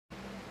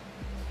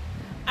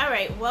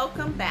Alright,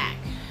 welcome back.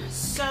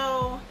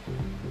 So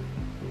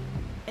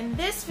in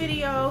this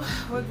video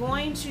we're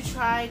going to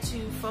try to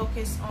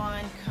focus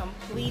on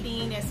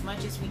completing as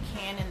much as we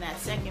can in that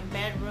second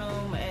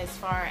bedroom, as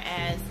far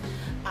as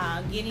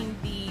getting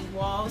the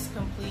walls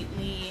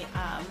completely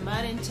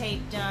mud and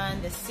tape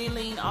done, the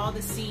ceiling, all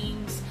the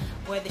seams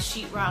where the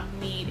sheetrock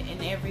meet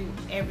and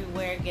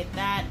everywhere, get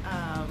that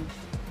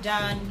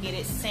done, get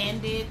it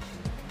sanded,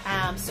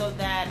 so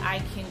that I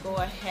can go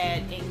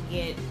ahead and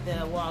get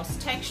the walls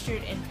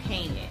textured and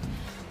painted.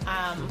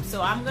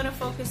 So I'm going to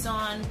focus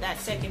on that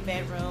second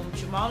bedroom.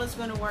 Jamal is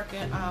going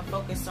to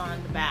focus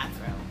on the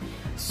bathroom.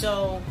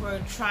 So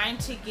we're trying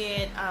to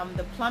get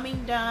the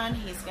plumbing done.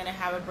 He's going to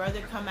have a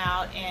brother come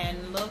out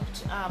and look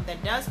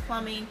that does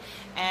plumbing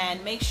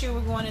and make sure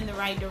we're going in the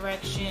right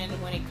direction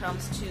when it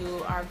comes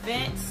to our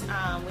vents.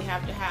 We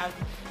have to have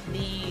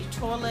the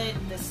toilet,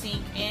 the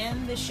sink,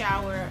 and the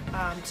shower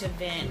to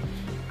vent.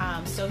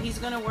 So he's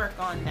going to work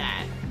on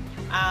that.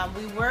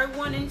 We were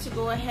wanting to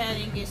go ahead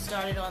and get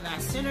started on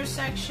that center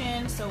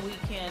section so we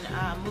can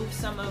move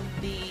some of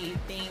the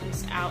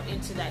things out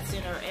into that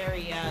center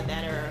area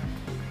that are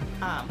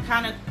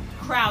kind of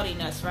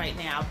crowding us right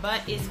now.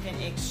 But it's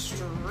been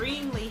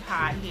extremely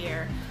hot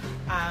here.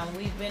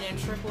 We've been in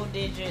triple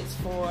digits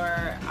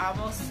for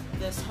almost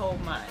this whole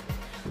month.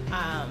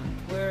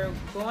 We're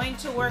going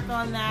to work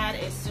on that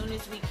as soon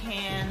as we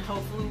can.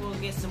 Hopefully we'll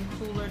get some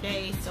cooler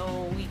days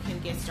so we can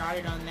get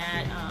started on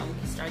that. We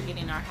can start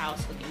getting our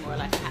house looking more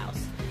like a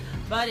house.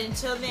 But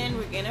until then,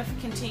 we're going to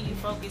continue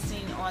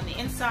focusing on the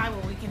inside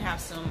where we can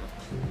have some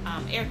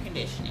air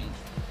conditioning.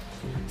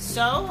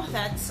 So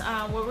that's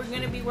what we're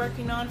going to be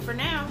working on for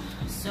now.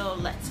 So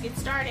let's get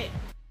started.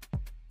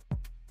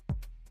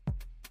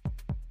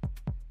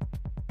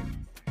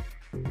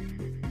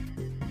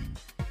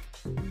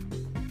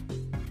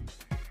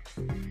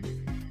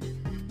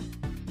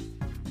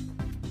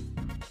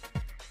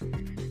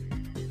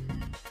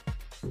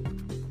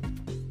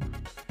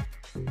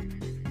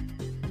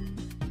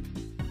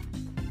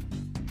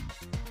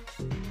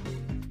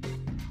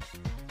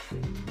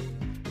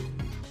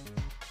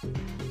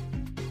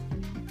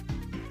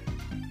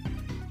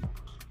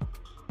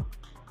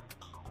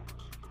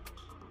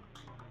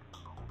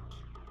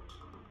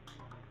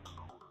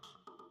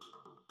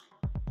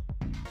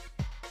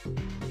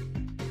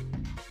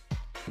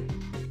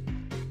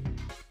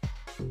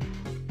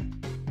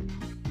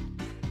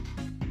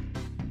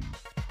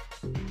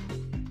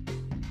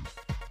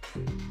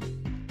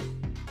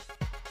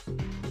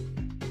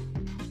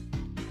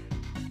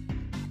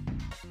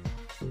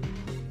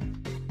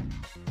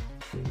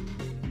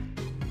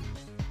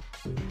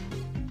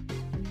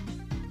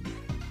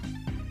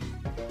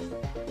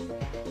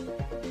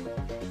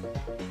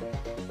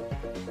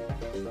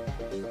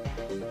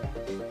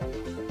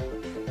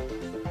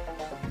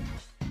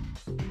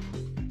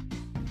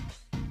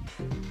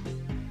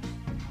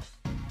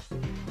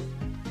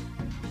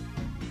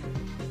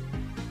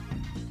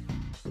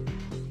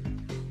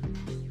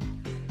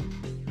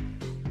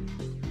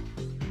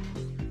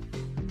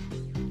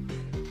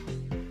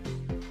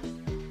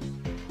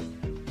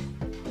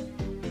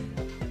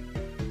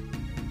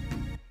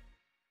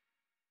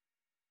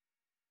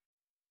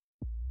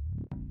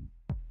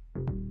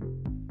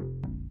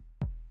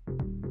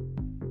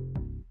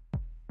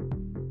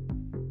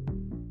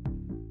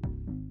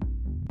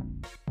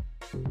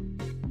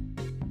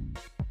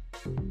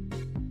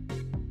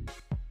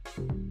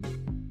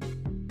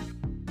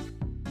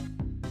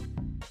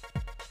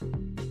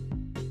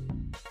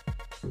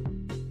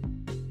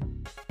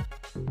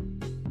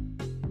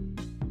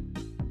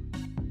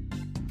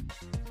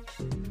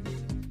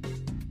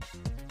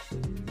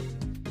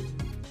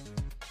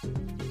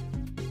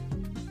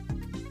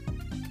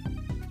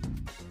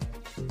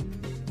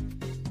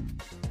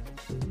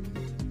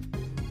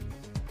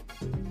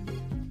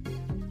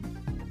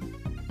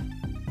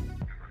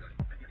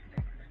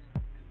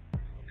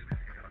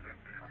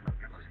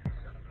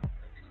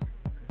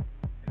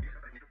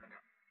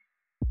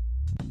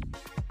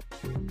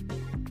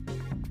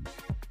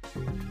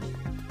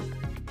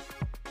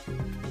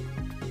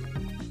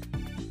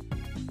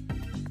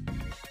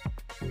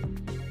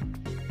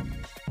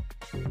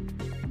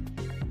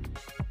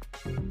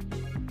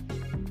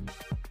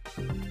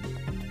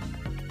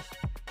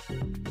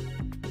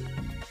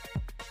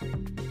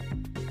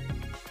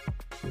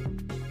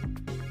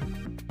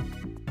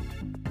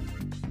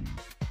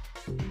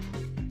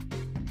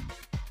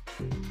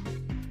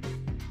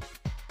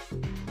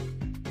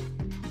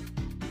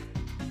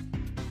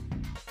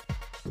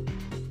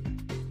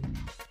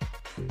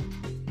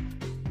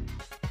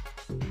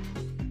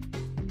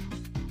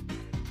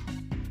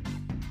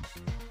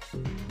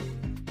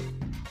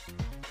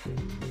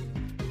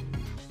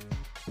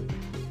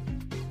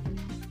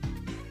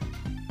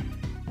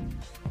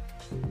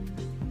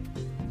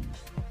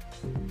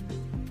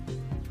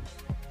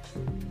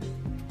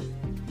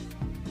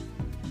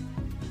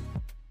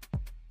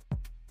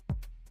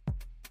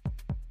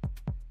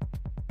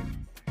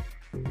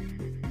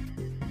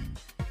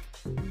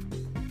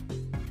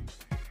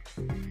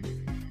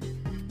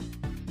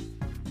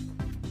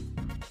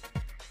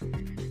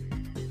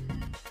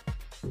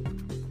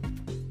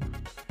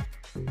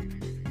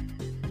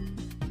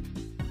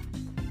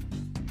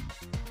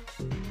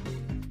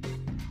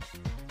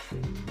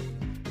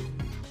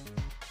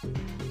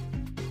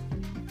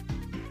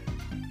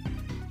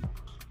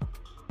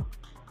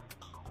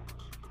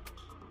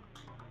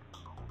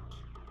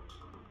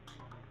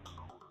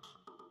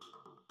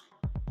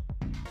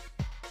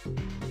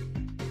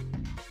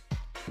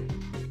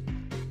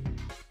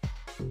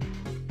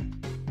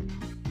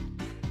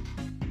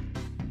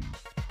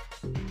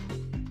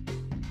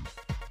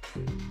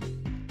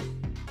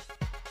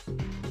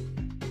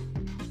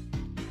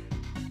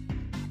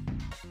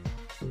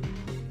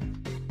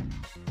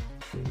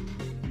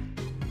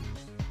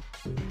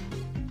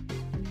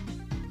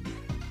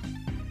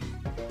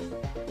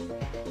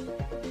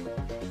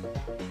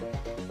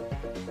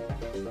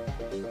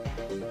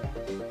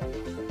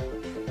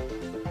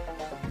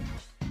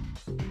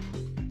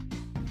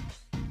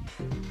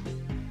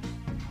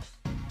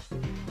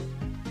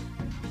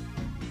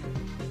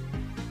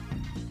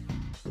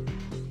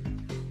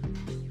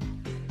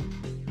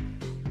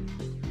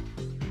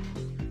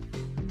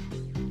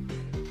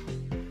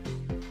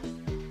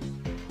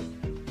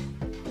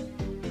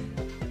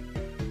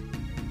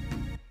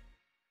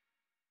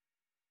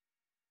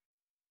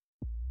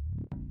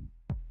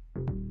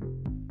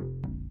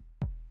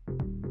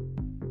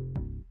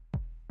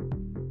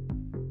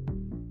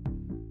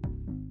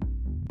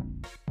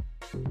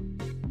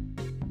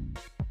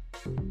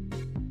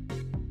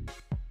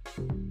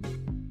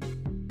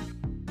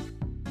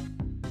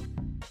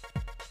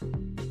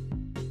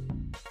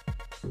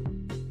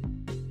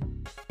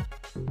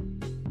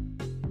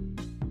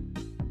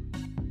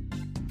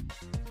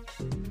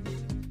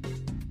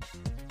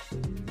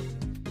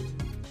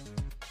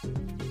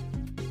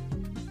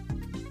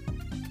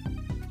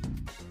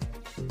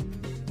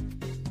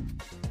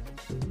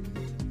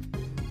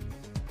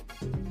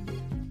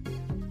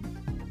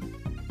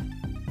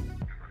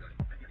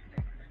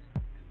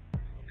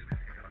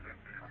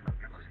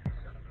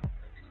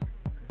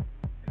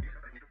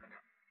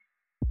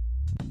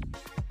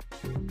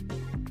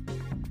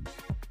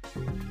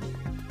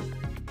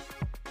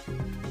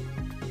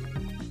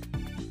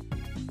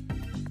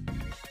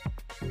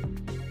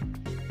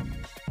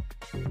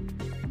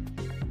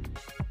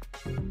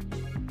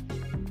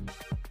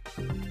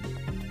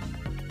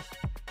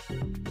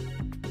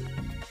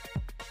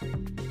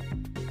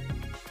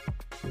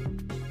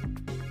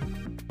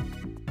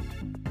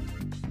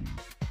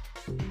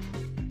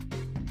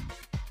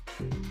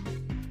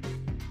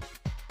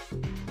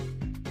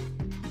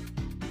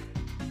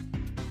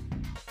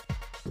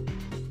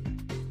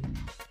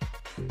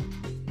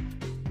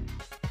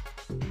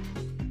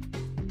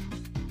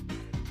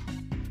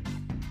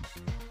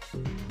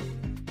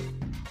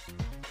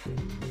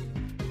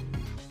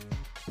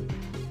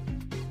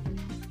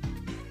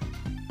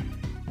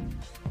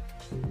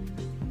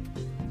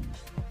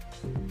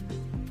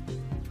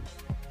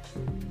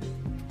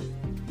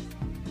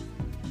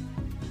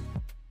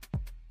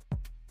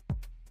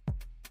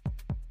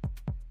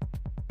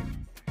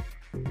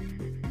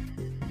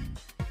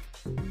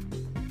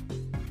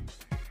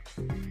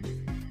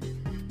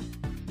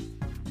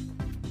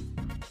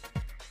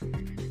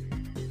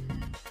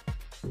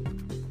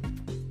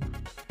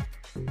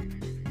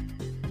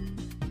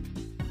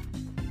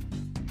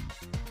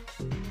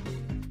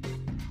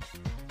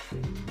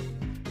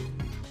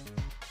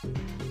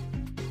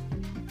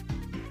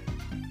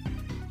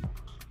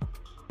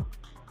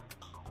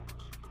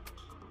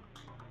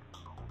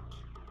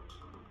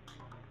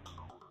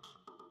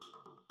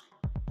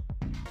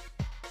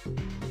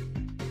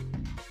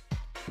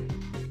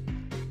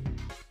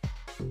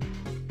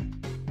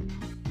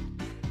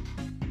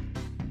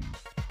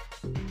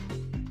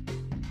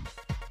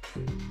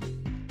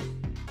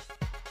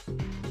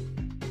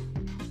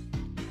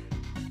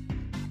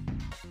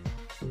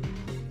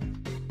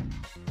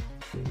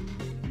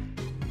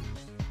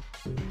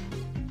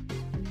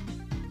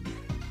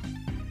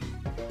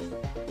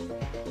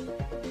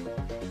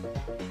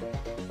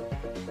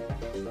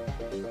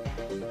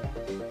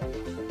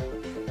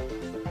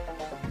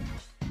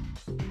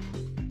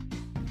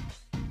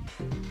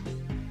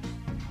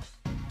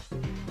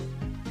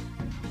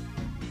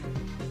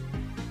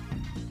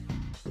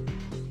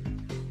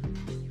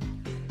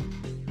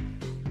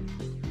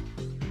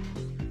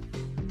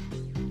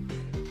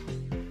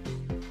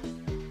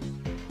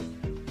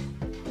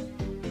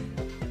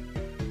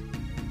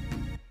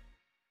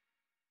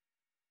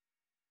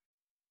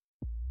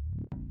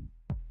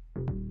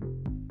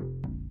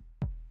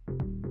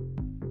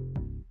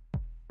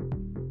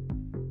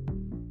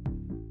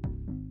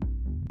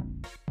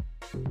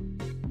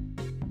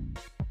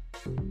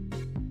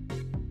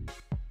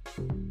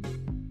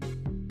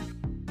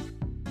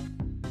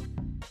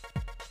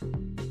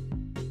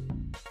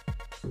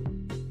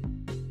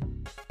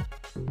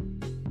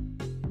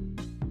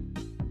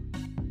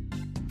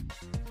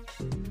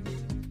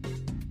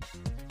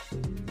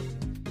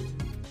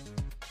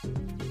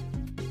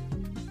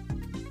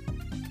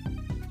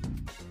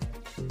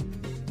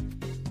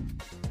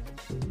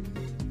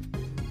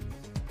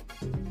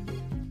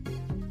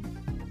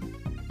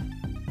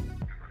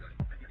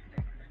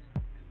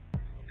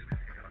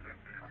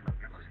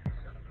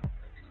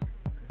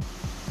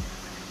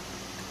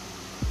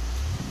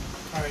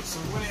 Alright,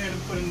 so we went ahead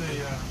and put in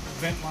the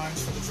vent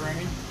lines for the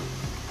drain.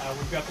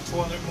 We've got the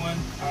toilet one.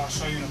 I'll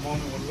show you in a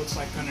moment what it looks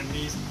like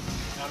underneath.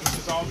 Now this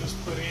is all just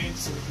put in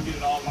so we can get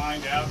it all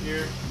lined out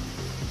here.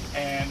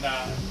 And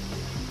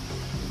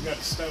we've got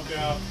it stubbed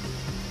out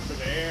for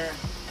the air.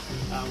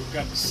 We've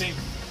got the sink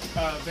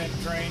vent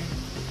drain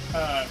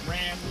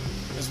ran,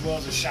 as well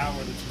as a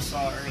shower that you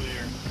saw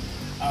earlier.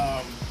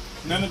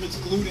 None of it's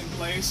glued in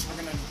place.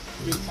 We're going to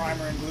do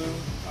primer and glue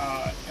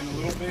in a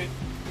little bit.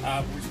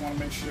 We just want to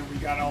make sure we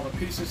got all the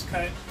pieces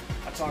cut.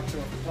 I talked to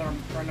a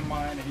friend of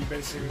mine, and he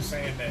basically was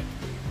saying that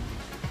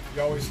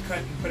you always cut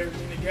and put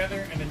everything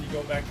together, and then you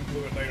go back and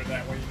glue it later.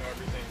 That way you know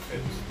everything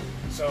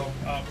fits. So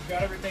we've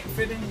got everything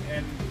fitting,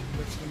 and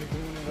we're just going to be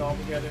gluing it all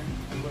together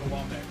in a little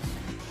while next.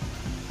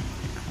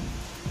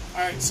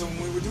 Alright, so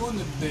when we were doing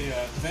the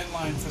vent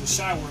line for the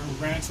shower, we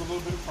ran into a little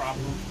bit of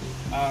problem.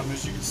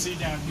 As you can see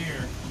down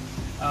here,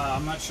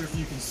 I'm not sure if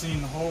you can see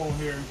in the hole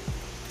here,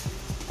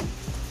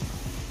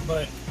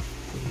 but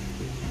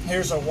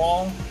here's a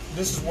wall.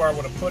 This is where I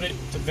would have put it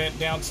to vent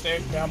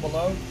downstairs, down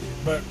below.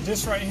 But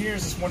this right here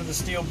is just one of the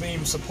steel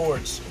beam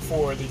supports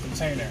for the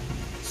container.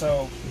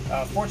 So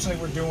fortunately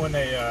we're doing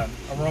a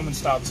Roman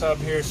style tub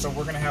here, so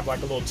we're going to have like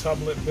a little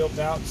tublet built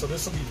out. So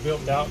this will be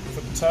built out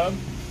for the tub,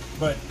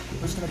 but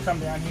we're just going to come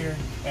down here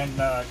and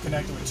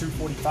connect it with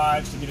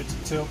 245s to get it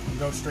to tilt and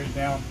go straight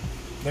down.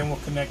 Then we'll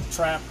connect the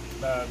trap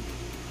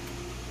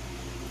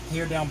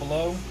here down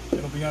below.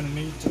 It'll be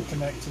underneath to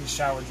connect to the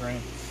shower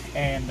drain,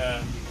 and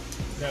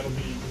that'll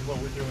be what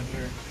we're doing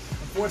here.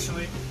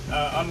 Unfortunately,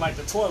 unlike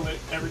the toilet,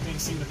 everything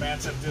seemed to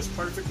match up just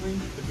perfectly.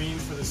 The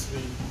beams for the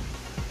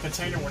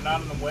container were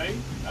not in the way,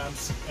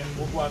 and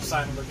we'll go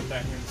outside and look at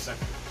that here in a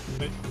second.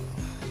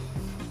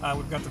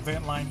 We've got the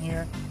vent line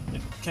here.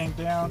 It came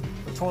down,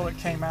 the toilet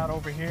came out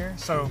over here,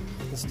 so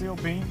the steel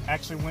beam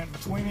actually went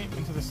between it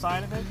into the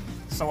side of it,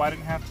 so I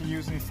didn't have to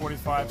use any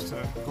 45s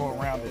to go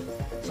around it.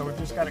 So we've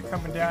just got it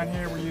coming down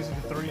here. We're using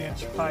a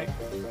 3-inch pipe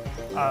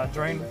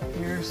drain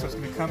here, so it's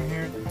going to come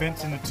here. The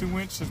vents in the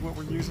 2-inch is what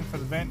we're using for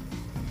the vent.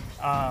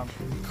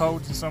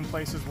 Codes in some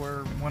places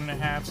were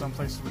 1.5, some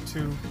places were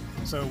 2,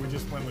 so we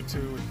just went with 2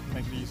 to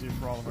make it easier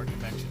for all of our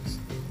connections.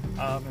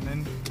 And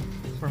then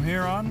from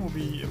here on, it'll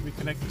be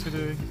connected to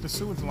the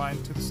sewage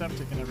line, to the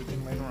septic and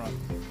everything later on.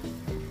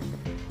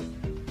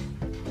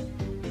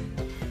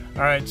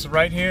 Alright, so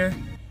right here,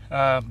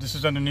 this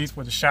is underneath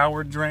where the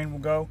shower drain will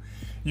go.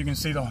 You can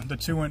see the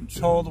 2-inch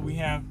hole that we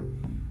have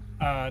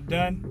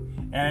done.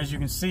 And as you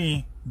can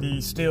see, the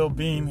steel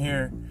beam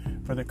here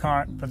for the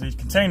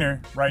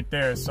container right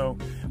there. So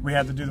we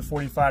had to do the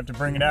 45 to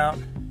bring it out.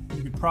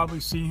 You could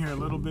probably see here a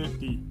little bit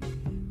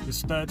the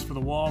studs for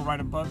the wall right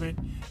above it.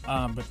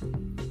 But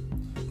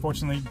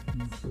fortunately,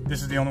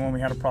 this is the only one we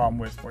had a problem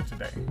with for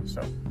today.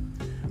 So,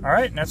 all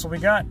right, and that's what we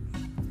got.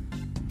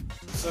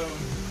 So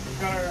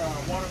we've got our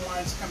water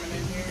lines coming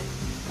in here.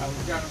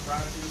 We've got them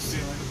routed through the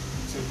ceiling.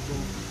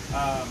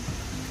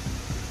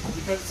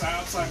 Because it's an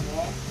outside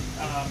wall,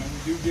 and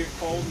we do get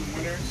cold in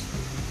winters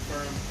for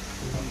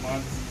a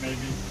month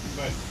maybe,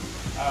 but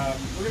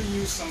we're going to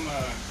use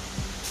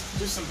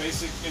just some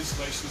basic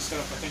insulation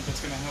stuff. I think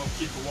that's going to help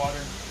keep the water,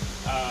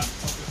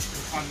 help with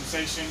the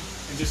condensation,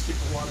 and just keep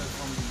the water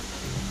from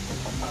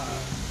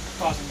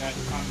causing that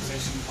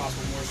condensation and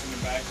possible moisture in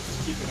the back.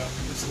 Just keep it up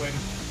and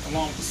insulated,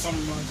 along with the summer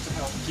months to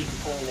help keep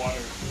the cold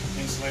water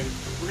insulated.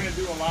 We're going to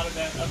do a lot of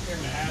that up here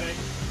in the attic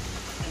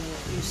and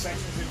a few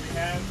sections that we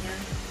have here.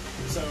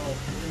 So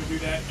we're going to do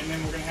that, and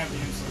then we're going to have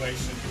the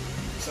insulation.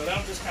 So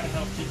that'll just kind of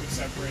help keep it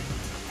separate.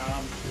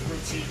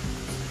 Real cheap.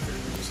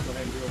 We'll just go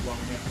ahead and do it while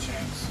we have a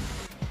chance.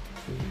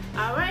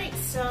 Alright,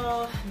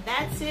 so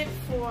that's it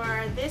for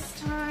this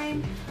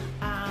time.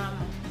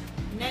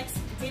 Next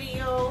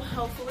video,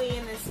 hopefully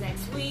in this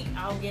next week,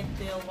 I'll get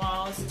the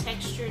walls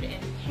textured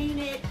and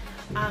painted.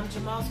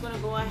 Jamal's going to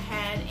go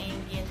ahead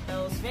and get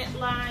those vent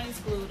lines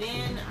glued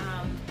in.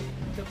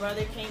 The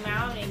brother came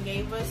out and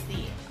gave us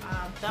the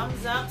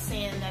thumbs up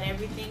saying that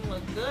everything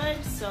looked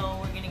good, so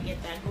we're going to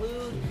get that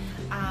glued.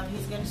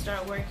 He's going to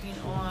start working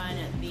on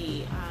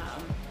the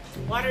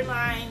water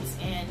lines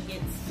and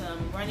get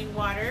some running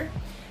water,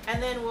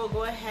 and then we'll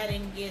go ahead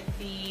and get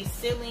the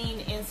ceiling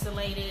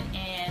insulated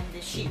and the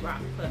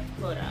sheetrock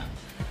put up.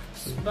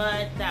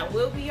 But that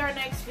will be our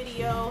next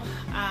video.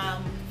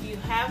 If you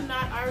have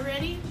not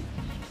already,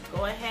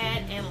 go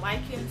ahead and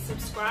like and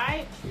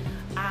subscribe.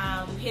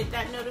 Hit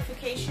that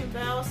notification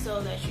bell so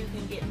that you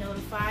can get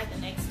notified the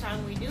next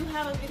time we do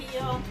have a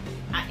video.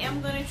 I am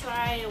going to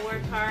try to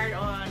work hard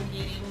on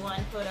getting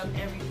one put up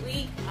every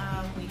week.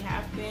 We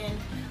have been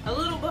a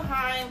little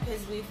behind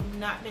because we've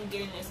not been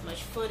getting as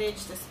much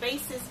footage. The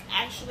space is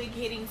actually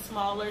getting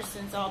smaller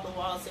since all the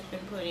walls have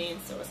been put in,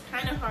 so it's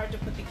kind of hard to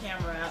put the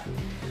camera up,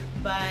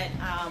 but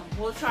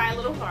we'll try a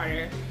little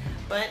harder.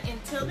 But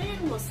until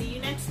then, we'll see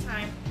you next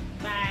time.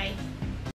 Bye.